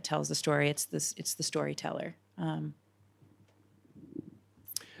software that tells the story. It's the storyteller.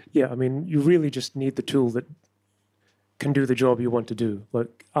 Yeah, I mean, you really just need the tool that can do the job you want to do.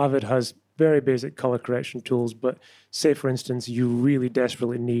 Like, Avid has very basic color correction tools, but say, for instance, you really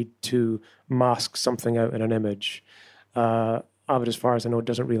desperately need to mask something out in an image. Avid, as far as I know,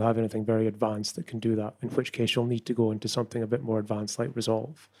 doesn't really have anything very advanced that can do that, in which case you'll need to go into something a bit more advanced like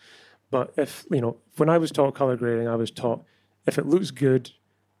Resolve. But when I was taught color grading, I was taught if it looks good,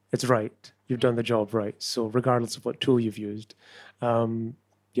 it's right. You've done the job right. So regardless of what tool you've used.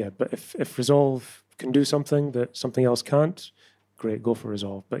 But if Resolve can do something that something else can't, great, go for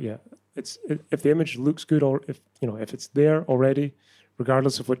Resolve. But yeah, if the image looks good, or if it's there already,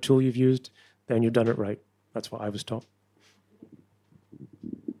 regardless of what tool you've used, then you've done it right. That's what I was taught.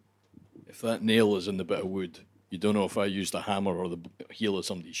 If that nail is in the bit of wood, you don't know if I used a hammer or the heel of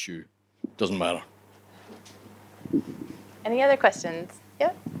somebody's shoe. Doesn't matter. Any other questions?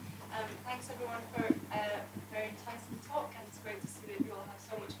 Yep. Thanks everyone for a very enticing talk, and it's great to see that you all have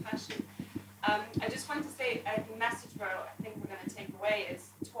so much passion. I just want to say the message where I think we're going to take away is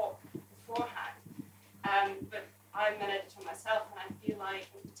talk beforehand. But I'm an editor myself, and I feel like,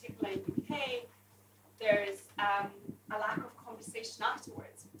 in particular in the UK, there's a lack of conversation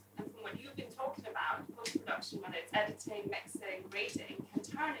afterwards. And from what you've been talking about, post-production, whether it's editing, mixing, grading, can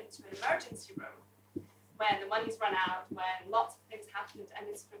turn into an emergency room when the money's run out, when lots of things happened, and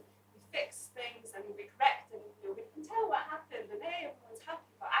it's sort of, we fix things and we correct, and we can tell what happened, and hey, everyone's happy.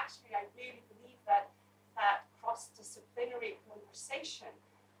 But actually, I really believe that cross-disciplinary conversation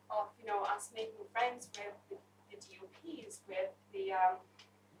of us making friends with the DOPs, with the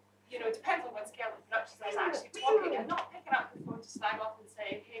it depends on what scale of production I was actually talking, and not picking up the phone to slag off and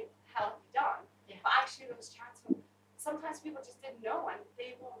say, hey, what the hell have you done? Yeah. But actually those chats, sometimes people just didn't know, and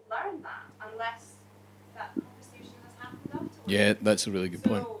they won't learn that unless that conversation has happened afterwards. Yeah, that's a really good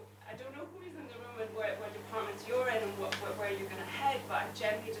point. So I don't know who is in the room and what departments you're in and where you're going to head, but I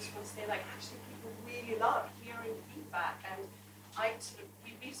generally just want to say, like, actually people really love hearing feedback, and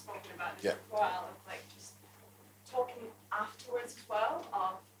we've spoken about this for a while, of like just talking afterwards as well,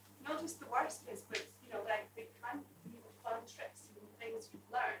 of not just the worst bits, but like the kind of fun tricks and things you've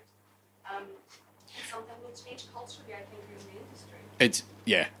learned. something will change culturally, I think, in the industry. It's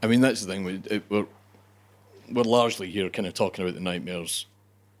yeah. I mean, that's the thing. We're largely here, kind of talking about the nightmares,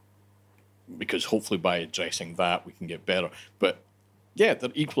 because hopefully by addressing that we can get better. But yeah, they're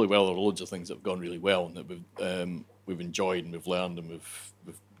equally well. There are loads of things that have gone really well and that we've enjoyed and we've learned and we've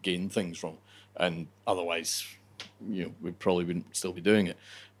gained things from. And otherwise, we probably wouldn't still be doing it.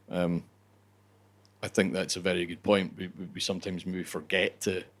 I think that's a very good point. We sometimes maybe forget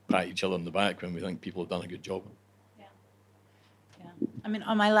to pat each other on the back when we think people have done a good job. Yeah. I mean,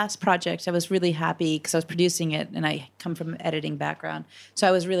 on my last project, I was really happy because I was producing it and I come from an editing background. So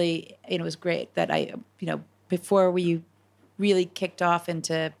I was really, it was great that I, before we really kicked off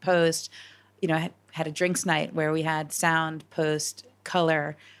into post, I had a drinks night where we had sound, post,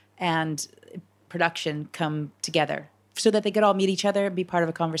 color, and production come together so that they could all meet each other and be part of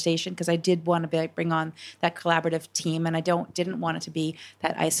a conversation, because I did want to bring on that collaborative team, and I didn't want it to be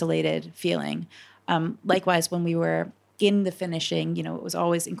that isolated feeling. Likewise, when we were in the finishing, it was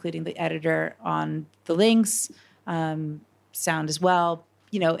always including the editor on the links, sound as well,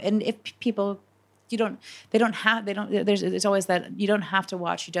 and if people, there's always that you don't have to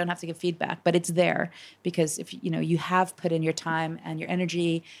watch, you don't have to give feedback, but it's there because if you have put in your time and your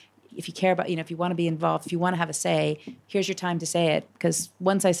energy. If you care about, if you want to be involved, if you want to have a say, here's your time to say it. Because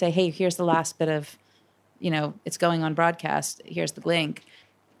once I say, hey, here's the last bit of, it's going on broadcast, here's the link,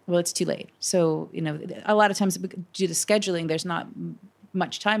 well, it's too late. So, a lot of times due to scheduling, there's not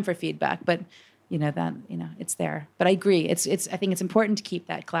much time for feedback, but, it's there. But I agree. I think it's important to keep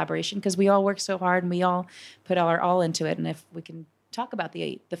that collaboration because we all work so hard and we all put our all into it. And if we can talk about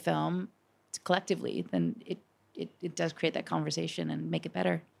the film collectively, then it does create that conversation and make it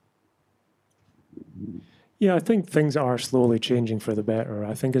better. Yeah, I think things are slowly changing for the better.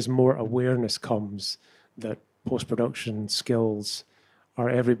 I think as more awareness comes that post-production skills are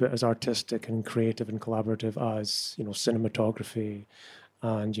every bit as artistic and creative and collaborative as, cinematography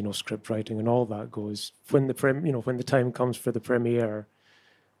and, script writing and all that goes. When the time comes for the premiere,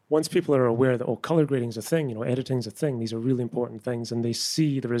 once people are aware that, color grading's a thing, editing's a thing, these are really important things, and they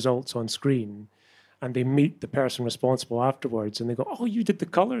see the results on screen, and they meet the person responsible afterwards and they go, oh, you did the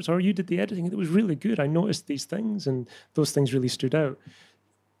colors or you did the editing. It was really good. I noticed these things and those things really stood out.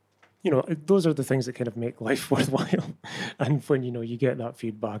 Those are the things that kind of make life worthwhile. And when, you get that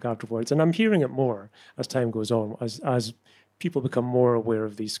feedback afterwards. And I'm hearing it more as time goes on, as people become more aware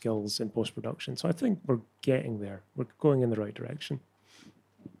of these skills in post-production. So I think we're getting there. We're going in the right direction.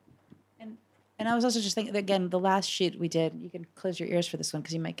 And I was also just thinking, again, the last shoot we did, you can close your ears for this one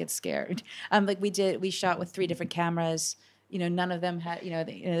because you might get scared. We shot with 3 different cameras. None of them had,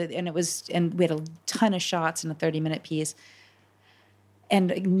 and we had a ton of shots in a 30-minute piece.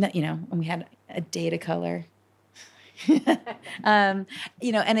 And, and we had a day to color. And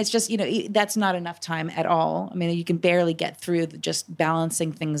it's just, that's not enough time at all. I mean, you can barely get through just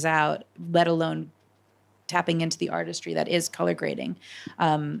balancing things out, let alone tapping into the artistry that is color grading.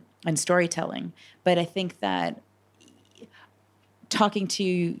 And storytelling. But I think that talking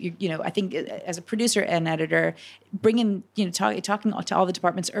to, I think as a producer and editor, bringing, talking to all the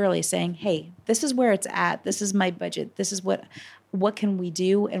departments early, saying, hey, this is where it's at. This is my budget. This is what can we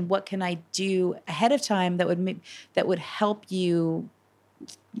do? And what can I do ahead of time that would help you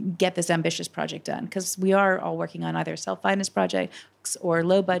get this ambitious project done? Because we are all working on either self-finance projects or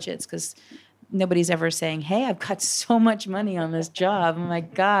low budgets, because nobody's ever saying, hey, I've got so much money on this job. Oh my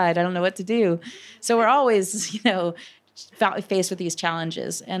God, I don't know what to do. So we're always, faced with these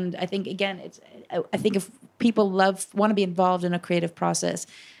challenges. And I think, again, I think if people want to be involved in a creative process,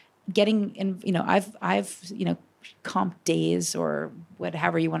 getting in, I've comp days or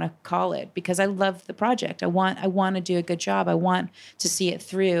whatever you want to call it, because I love the project. I want to do a good job. I want to see it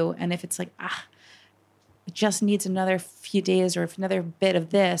through. And if it's like, it just needs another few days or another bit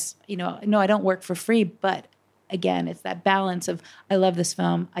of this, no, I don't work for free. But again, it's that balance of, I love this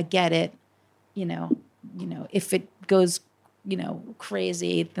film, I get it, if it goes,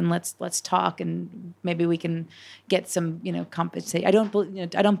 crazy, then let's talk and maybe we can get some, compensate. I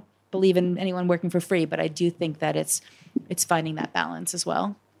don't believe in anyone working for free, but I do think that it's finding that balance as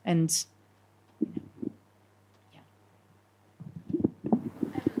well. And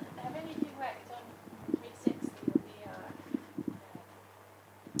Have any of you worked on 360 or VR?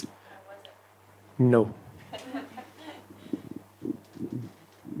 How was it? No.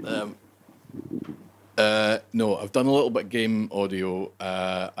 No, I've done a little bit of game audio.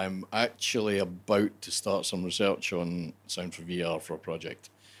 I'm actually about to start some research on sound for VR for a project.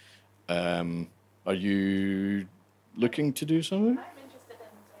 Are you looking to do something? I'm interested in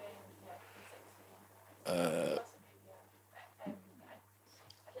doing 360. Possibly, yeah.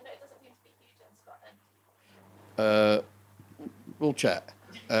 I don't know, it doesn't seem to be huge in Scotland. We'll chat.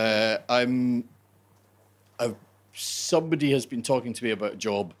 Somebody has been talking to me about a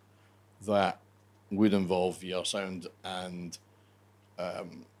job that would involve VR sound, and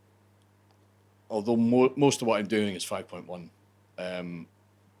although most of what I'm doing is 5.1, I'm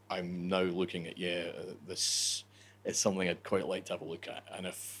now looking at this is something I'd quite like to have a look at, and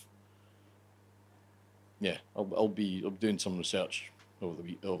I'll be doing some research over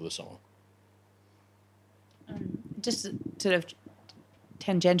the summer. Just sort of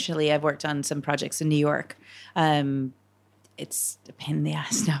tangentially, I've worked on some projects in New York. It's a pain in the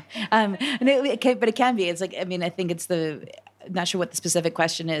ass now, but it can be. It's like, I mean, I think I'm not sure what the specific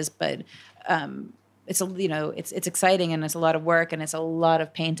question is, but it's exciting, and it's a lot of work, and it's a lot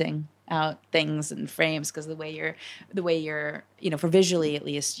of painting out things and frames, because the way you're for visually at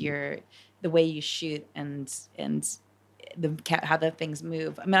least, the way you shoot and how the things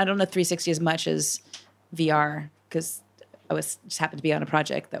move. I mean, I don't know 360 as much as VR, because I just happened to be on a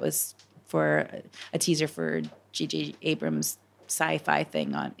project that was for a teaser for J.J. Abrams' sci-fi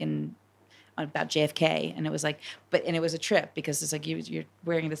thing on about JFK, and it was like, and it was a trip, because it's like you're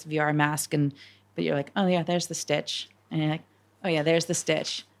wearing this VR mask, but you're like, oh yeah, there's the stitch, and you're like, oh yeah, there's the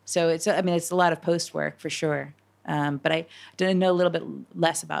stitch. So it's a lot of post work for sure. But I didn't know a little bit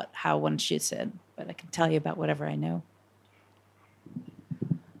less about how one shoots it, but I can tell you about whatever I know.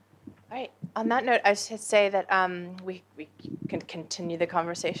 All right. On that note, I should say that we can continue the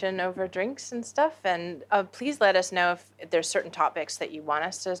conversation over drinks and stuff. And please let us know if there's certain topics that you want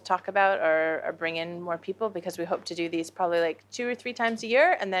us to talk about or bring in more people, because we hope to do these probably like 2 or 3 times a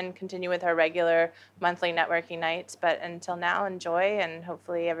year, and then continue with our regular monthly networking nights. But until now, enjoy, and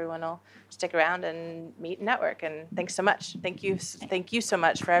hopefully everyone will stick around and meet and network. And thanks so much. Thank you so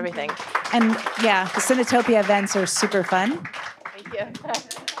much for everything. And yeah, the Cinetopia events are super fun. Thank you.